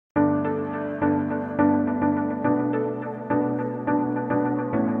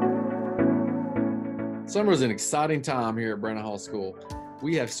Summer is an exciting time here at Brandon Hall School.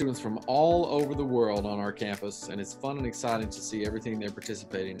 We have students from all over the world on our campus, and it's fun and exciting to see everything they're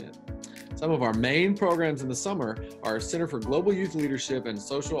participating in. Some of our main programs in the summer are our Center for Global Youth Leadership and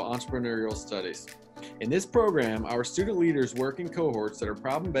Social Entrepreneurial Studies. In this program, our student leaders work in cohorts that are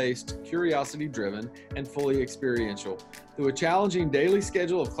problem-based, curiosity-driven, and fully experiential. Through a challenging daily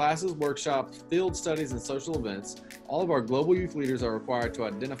schedule of classes, workshops, field studies, and social events, all of our global youth leaders are required to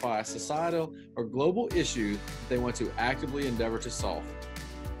identify a societal or global issue that they want to actively endeavor to solve.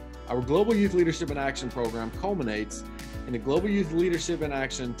 Our Global Youth Leadership in Action program culminates in the Global Youth Leadership in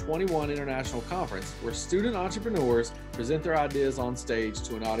Action 21 International Conference, where student entrepreneurs present their ideas on stage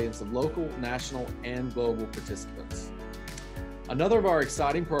to an audience of local, national, and global participants. Another of our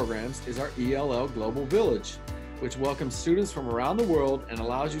exciting programs is our ELL Global Village, which welcomes students from around the world and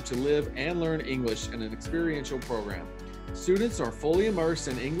allows you to live and learn English in an experiential program. Students are fully immersed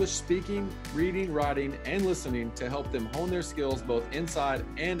in English speaking, reading, writing, and listening to help them hone their skills both inside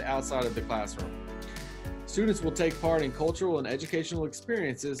and outside of the classroom. Students will take part in cultural and educational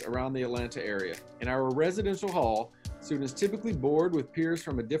experiences around the Atlanta area. In our residential hall, students typically board with peers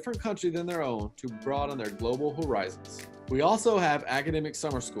from a different country than their own to broaden their global horizons. We also have Academic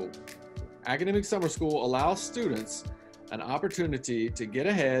Summer School. Academic Summer School allows students an opportunity to get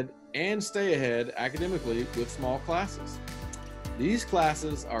ahead and stay ahead academically with small classes. These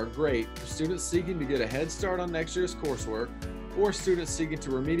classes are great for students seeking to get a head start on next year's coursework, or students seeking to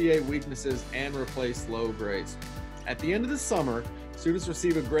remediate weaknesses and replace low grades. At the end of the summer, students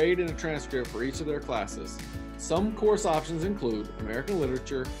receive a grade and a transcript for each of their classes. Some course options include American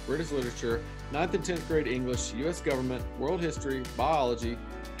Literature, British Literature, 9th and 10th grade English, U.S. Government, World History, Biology,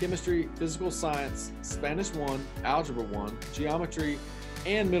 Chemistry, Physical Science, Spanish 1, Algebra 1, Geometry,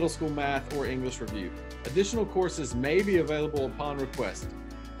 and Middle School Math or English Review. Additional courses may be available upon request.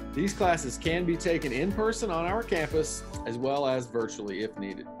 These classes can be taken in person on our campus as well as virtually if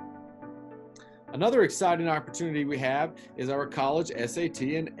needed. Another exciting opportunity we have is our college SAT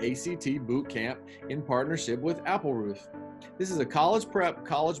and ACT boot camp in partnership with Appleroot. This is a college prep,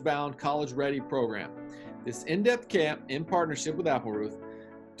 college-bound, college-ready program. This in-depth camp in partnership with Appleroot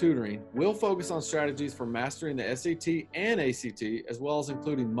Tutoring will focus on strategies for mastering the SAT and ACT, as well as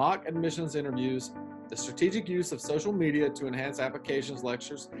including mock admissions interviews, the strategic use of social media to enhance applications,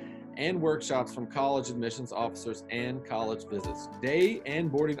 lectures, and workshops from college admissions officers and college visits. Day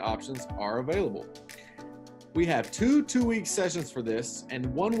and boarding options are available. We have two-week sessions for this, and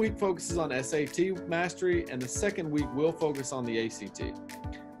 1 week focuses on SAT mastery, and the second week will focus on the ACT.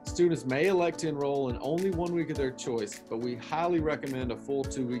 Students may elect to enroll in only 1 week of their choice, but we highly recommend a full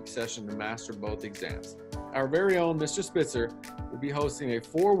 2-week session to master both exams. Our very own Mr. Spitzer will be hosting a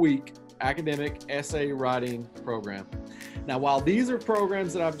 4-week academic essay writing program. Now, while these are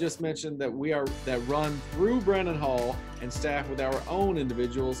programs that I've just mentioned that run through Brandon Hall and staffed with our own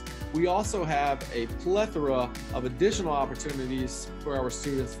individuals, we also have a plethora of additional opportunities for our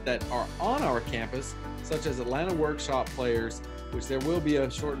students that are on our campus, such as Atlanta Workshop Players, which there will be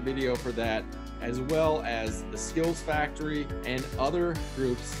a short video for that, as well as the Skills Factory and other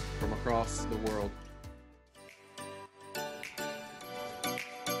groups from across the world.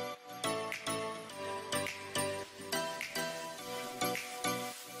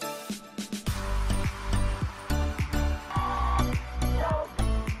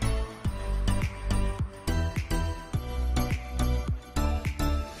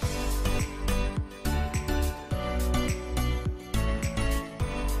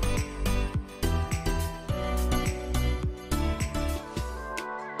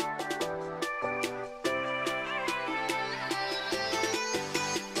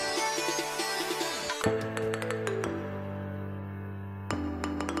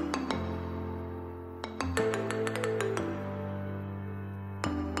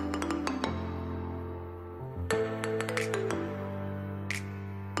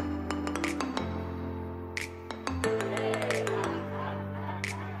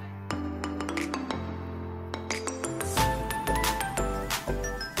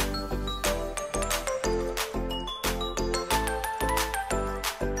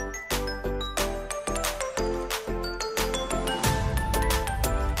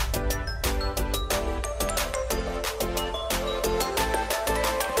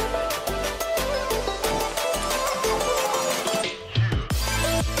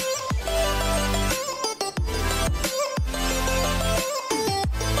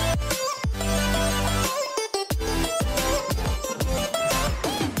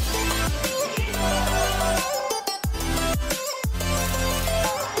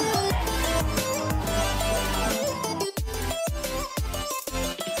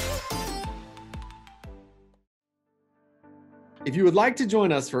 If you would like to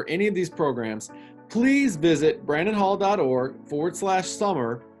join us for any of these programs, please visit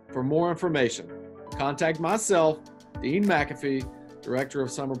brandonhall.org/summer for more information. Contact myself, Dean McAfee, Director of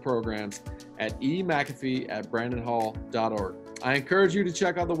Summer Programs, at emcafee@brandonhall.org. I encourage you to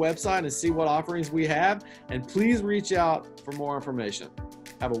check out the website and see what offerings we have, and please reach out for more information.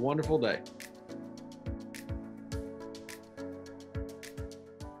 Have a wonderful day.